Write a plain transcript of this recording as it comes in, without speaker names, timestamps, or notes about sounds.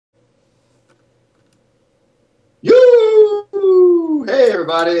Hey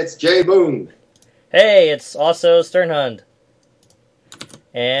everybody, it's Jay Boone. Hey, it's also Sternhund.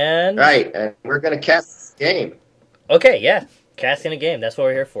 And... Right, and we're going to cast this game. Okay, yeah. Casting a game. That's what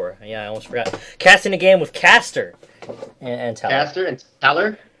we're here for. Yeah, I almost forgot. Casting a game with Caster and Talir. Caster and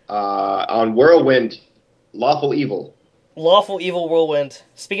Talir on Whirlwind, Lawful Evil. Lawful Evil Whirlwind.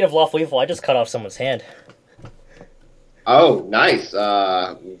 Speaking of Lawful Evil, I just cut off someone's hand. Oh, nice.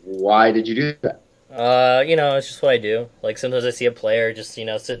 Why did you do that? It's just what I do. Like, sometimes I see a player just,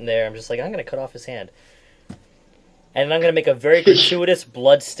 sitting there. I'm just like, I'm going to cut off his hand. And I'm going to make a very gratuitous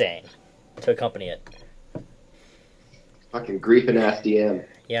blood stain to accompany it. Fucking griefing ass DM.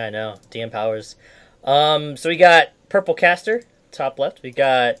 Yeah, I know. DM powers. So we got Purple Caster, top left. We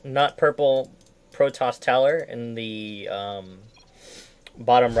got Not Purple Protoss Talir in the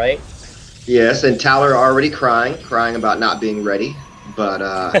bottom right. Yes, and Talir already crying about not being ready.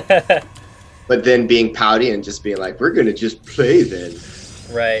 But, but then being pouty and just being like, we're going to just play then.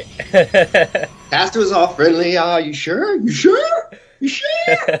 Right. Caster was all friendly. You sure? You sure? You sure?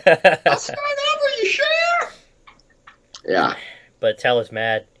 I'll sign over. You sure? Yeah. But Talir's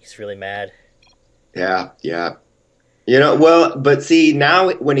mad. He's really mad. Yeah. Well, but see,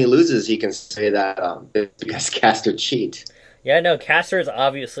 now when he loses, he can say that because Caster cheat. Yeah, no, Caster is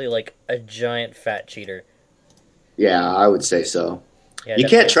obviously like a giant fat cheater. Yeah, I would say so. Yeah, you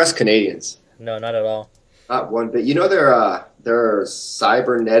can't trust Canadians. No, not at all. Not one bit. Their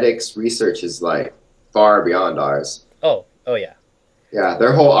cybernetics research is like far beyond ours. Oh yeah. Yeah,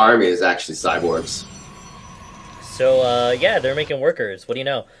 their whole army is actually cyborgs. So, yeah, they're making workers. What do you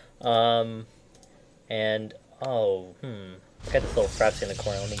know? I got this little fraps in the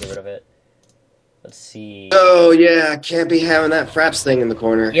corner. Let me get rid of it. Let's see. Oh, yeah, can't be having that fraps thing in the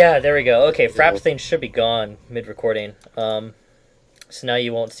corner. Yeah, there we go. Okay, fraps thing should be gone mid-recording. So now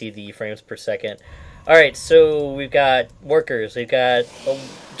you won't see the frames per second. Alright, so we've got workers. We've got a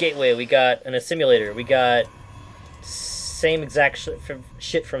gateway. We got an assimilator. We got same exact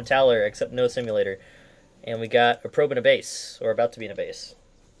shit from Talir, except no simulator. And we got a probe in a base, or about to be in a base.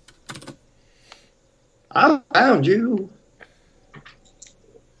 I found you.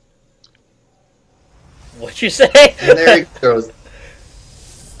 What'd you say? And there he goes.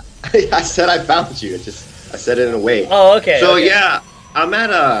 I said I found you. I said it in a way. Oh, okay. So okay. yeah,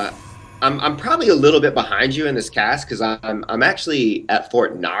 I'm probably a little bit behind you in this cast because I'm actually at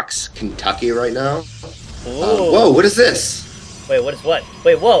Fort Knox, Kentucky right now. Whoa, what is this? Wait, what is what?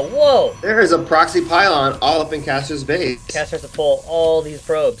 Wait, whoa! There is a proxy pylon all up in Caster's base. Caster has to pull all these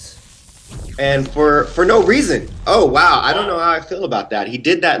probes. And for no reason. Oh, wow. I don't know how I feel about that. He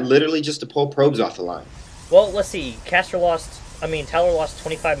did that literally just to pull probes off the line. Well, let's see. Talir lost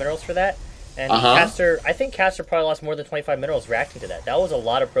 25 minerals for that. And I think Caster probably lost more than 25 minerals reacting to that. That was a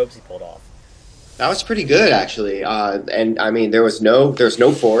lot of probes he pulled off. That was pretty good, actually. And, I mean, there's no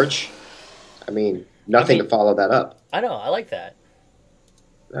forge. I mean, nothing to follow that up. I know. I like that.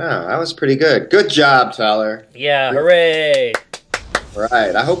 Yeah, that was pretty good. Good job, Talir. Yeah, hooray!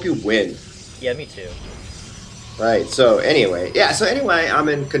 Right, I hope you win. Yeah, me too. Right, so anyway, I'm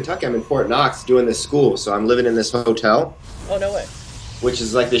in Kentucky. I'm in Fort Knox doing this school, so I'm living in this hotel. Oh, no way. Which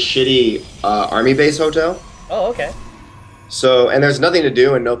is like this shitty army base hotel. Oh, okay. So, and there's nothing to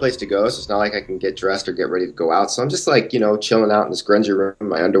do and no place to go, so it's not like I can get dressed or get ready to go out. So I'm just like, chilling out in this grungy room in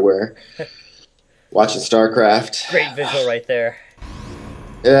my underwear, watching StarCraft. Great visual right there.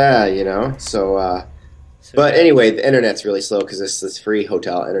 Yeah, but anyway, the internet's really slow because this is free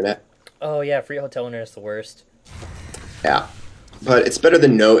hotel internet. Oh, yeah, free hotel internet's the worst. Yeah, but it's better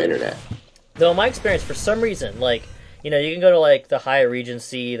than no internet. Though, in my experience, for some reason, like, you can go to, like, the Hyatt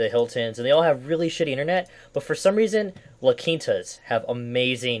Regency, the Hiltons, and they all have really shitty internet, but for some reason, La Quintas have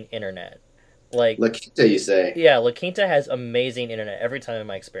amazing internet. Like, La Quinta, you say? Yeah, La Quinta has amazing internet every time in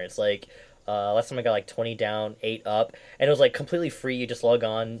my experience. Like, last time I got like 20 down, 8 up, and it was like completely free. You just log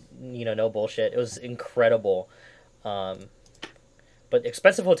on, no bullshit. It was incredible. But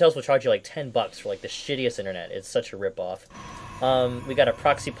expensive hotels will charge you like $10 for like the shittiest internet. It's such a ripoff. We got a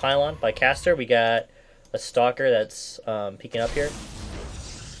proxy pylon by Caster. We got a stalker that's peeking up here.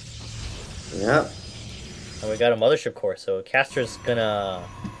 Yeah. And we got a mothership core. So Caster's gonna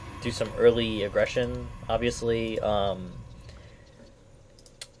do some early aggression, obviously. I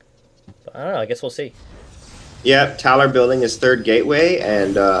don't know. I guess we'll see. Yeah, Talir building his third gateway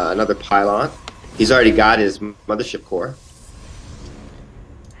and another pylon. He's already got his mothership core.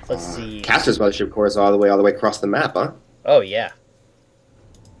 Let's see. Caster's mothership core is all the way across the map, huh? Oh yeah.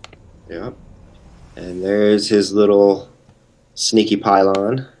 Yeah. And there's his little sneaky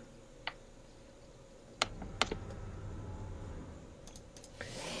pylon.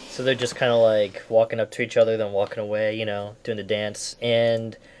 So they're just kind of like walking up to each other, then walking away, you know, doing the dance.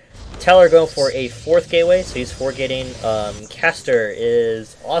 And Talir going for a fourth gateway, so he's four gating. Caster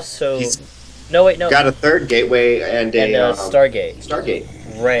is also He's no wait no got a third gateway and a Stargate. Stargate.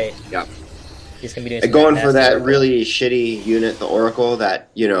 Right. Yeah. He's gonna be doing And some going for that Oracle. really shitty unit, the Oracle, that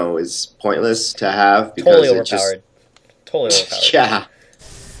is pointless to have because Totally it overpowered. Totally overpowered. yeah.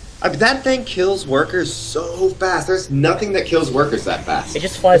 That thing kills workers so fast. There's nothing that kills workers that fast. It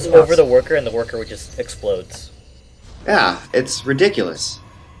just flies It's over nuts. the worker, and the worker just explodes. Yeah, it's ridiculous.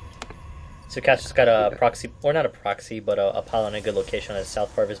 So Caster's got a proxy, or not a proxy, but a pylon in a good location on his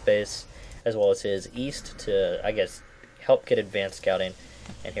south part of his base, as well as his east to, I guess, help get advanced scouting.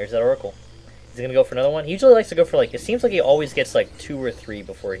 And here's that Oracle. Is he gonna go for another one? He usually likes to go for like. It seems like he always gets like 2 or 3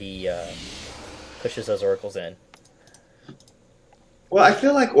 before he pushes those Oracles in. Well, I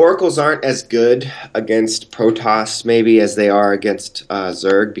feel like Oracles aren't as good against Protoss maybe as they are against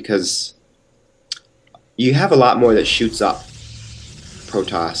Zerg because you have a lot more that shoots up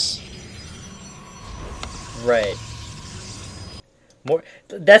Protoss. Right. More.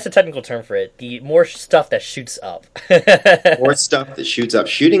 That's a technical term for it. The more stuff that shoots up. More stuff that shoots up.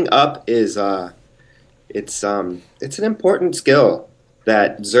 Shooting up is it's an important skill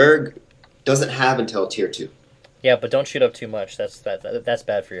that Zerg doesn't have until tier 2. Yeah, but don't shoot up too much. That's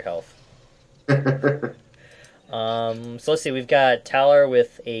bad for your health. So let's see. We've got Talir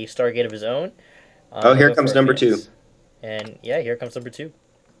with a Stargate of his own. Oh, here Go comes for number Phoenix. 2. And yeah, here comes number 2.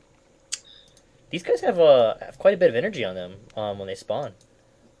 These guys have quite a bit of energy on them when they spawn.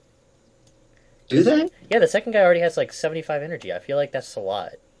 Do they? Yeah, the second guy already has like 75 energy. I feel like that's a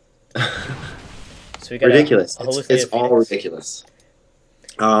lot. So we got Ridiculous. A It's hallucinated all Phoenix. ridiculous.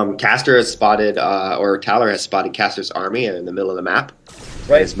 Caster has spotted, or Talir has spotted Caster's army in the middle of the map.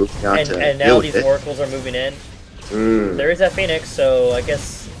 Right. Is moving out to And deal now with these it. oracles are moving in. Mm. There is that Phoenix, so I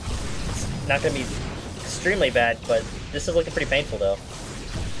guess it's not going to be extremely bad, but this is looking pretty painful, though.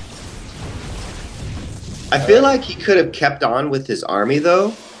 I feel like he could have kept on with his army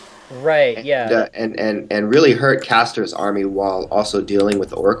though, Right, yeah. and really hurt Caster's army while also dealing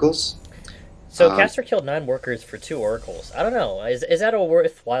with oracles. So Caster killed 9 workers for 2 oracles. I don't know. Is that a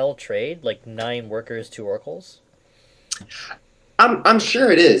worthwhile trade? Like 9 workers, 2 oracles? I'm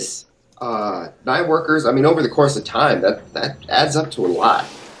sure it is. 9 workers. I mean, over the course of time, that adds up to a lot.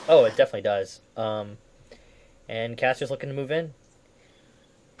 Oh, it definitely does. And Caster's looking to move in.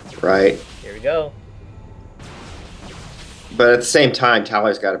 Right. Here we go. But at the same time,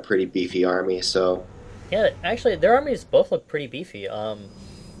 Talir's got a pretty beefy army, so Yeah, actually, their armies both look pretty beefy.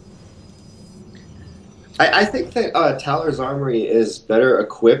 I think that Talir's army is better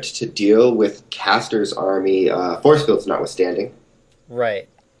equipped to deal with Caster's army, force fields notwithstanding. Right.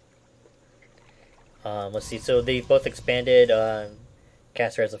 Let's see. So they both expanded.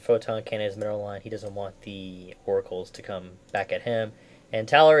 Caster has a photon cannon as mineral line. He doesn't want the oracles to come back at him. And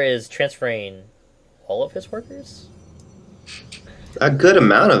Talir is transferring all of his workers? A good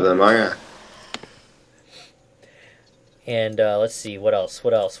amount of them are. And let's see. What else? We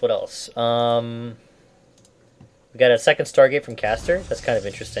got a second Stargate from Caster. That's kind of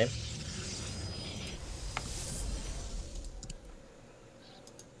interesting.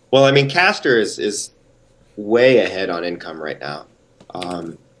 Well, I mean, Caster is way ahead on income right now.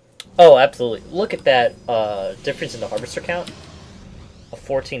 Oh, absolutely. Look at that difference in the harvester count. A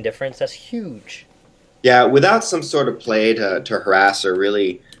 14 difference. That's huge. Yeah, without some sort of play to harass or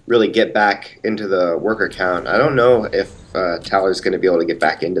really get back into the worker count, I don't know if Talir's going to be able to get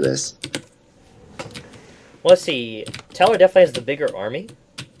back into this. Well, let's see. Talir definitely has the bigger army,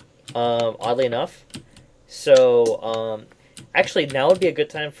 oddly enough. So, actually, now would be a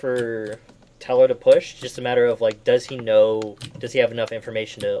good time for Talir to push. Just a matter of, like, does he have enough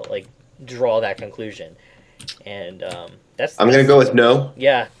information to, like, draw that conclusion? And I'm going to go with no.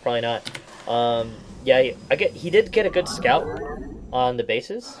 Yeah, probably not. Yeah, he did get a good scout on the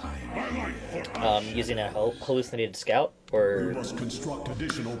bases, using a hallucinated scout, or what is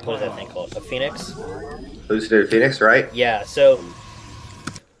that thing called? A Phoenix? Hallucinated Phoenix, right? Yeah, so,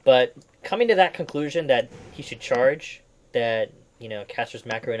 but coming to that conclusion that he should charge, that, Caster's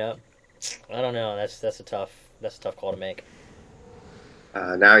macroing up, I don't know, that's a tough call to make.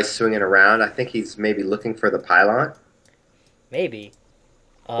 Now he's swinging around. I think he's maybe looking for the pylon. Maybe.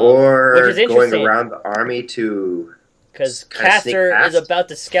 Or which is going around the army to... Because Caster is about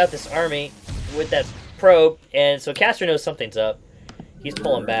to scout this army with that probe, and so Caster knows something's up. He's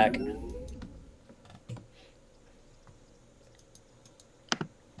pulling back.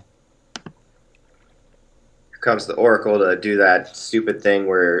 comes the Oracle to do that stupid thing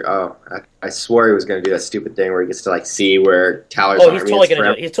where I swore he was going to do that stupid thing where he gets to like see where Taler's Oh, he's army totally is gonna do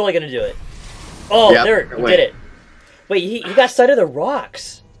from. it. He's totally gonna do it. Oh, Yep. there, he Wait. did it. Wait, he got sight of the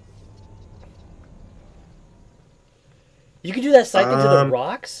rocks. You can do that sight into the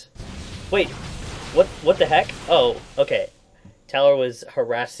rocks? Wait, what the heck? Oh, okay. Talir was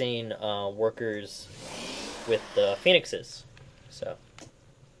harassing workers with the phoenixes. So,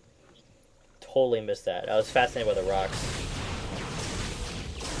 totally missed that. I was fascinated by the rocks.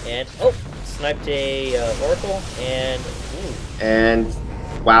 And, oh, sniped a oracle, and, ooh. And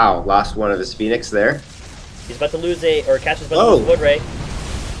wow, lost one of his Phoenix there. He's about to lose or Caster's about to lose Wood Ray.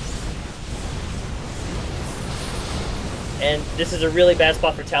 And this is a really bad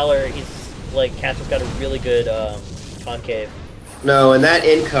spot for Talir. He's, like, Caster's got a really good concave. No, and that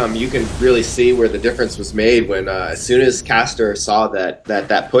income, you can really see where the difference was made when as soon as Caster saw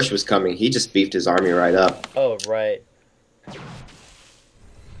that push was coming, he just beefed his army right up. Oh, right.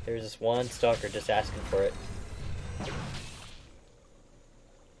 There's this one stalker just asking for it.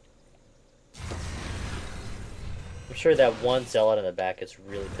 I'm sure that one zealot in the back is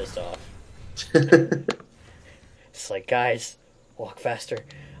really pissed off. It's like, guys, walk faster.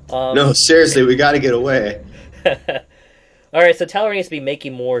 No, seriously, we got to get away. Alright, so Talir needs to be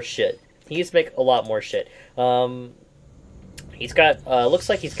making more shit. He needs to make a lot more shit. He's got, looks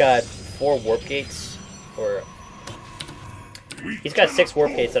like he's got 4 warp gates, or... He's got 6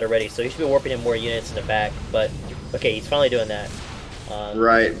 warp gates that are ready, so he should be warping in more units in the back, but, okay, he's finally doing that.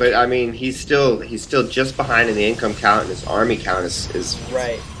 Right, but I mean, he's still just behind in the income count, and his army count is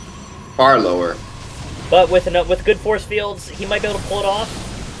right. far lower. But with good force fields, he might be able to pull it off.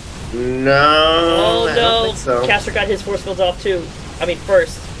 No, Oh I no! don't think so. Caster got his force fields off too. I mean,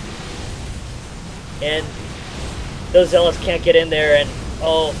 first. And those zealots can't get in there, and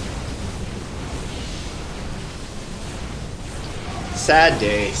oh. Sad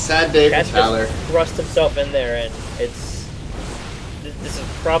day for Caster Talir. just thrust himself in there, and it's. This is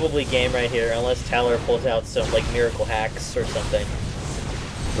probably game right here, unless Talir pulls out some, like, miracle hacks or something.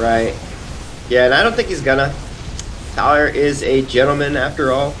 Right. Yeah, and I don't think he's gonna. Talir is a gentleman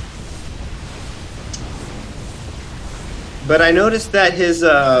after all. But I noticed that his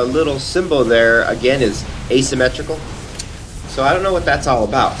little symbol there, again, is asymmetrical. So I don't know what that's all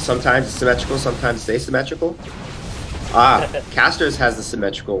about. Sometimes it's symmetrical, sometimes it's asymmetrical. Caster's has the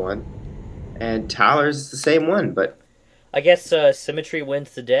symmetrical one. And Talir's is the same one, but... I guess symmetry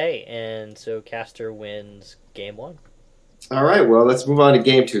wins the day, and so Caster wins game 1. Alright, well, let's move on to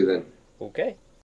game 2 then. Okay.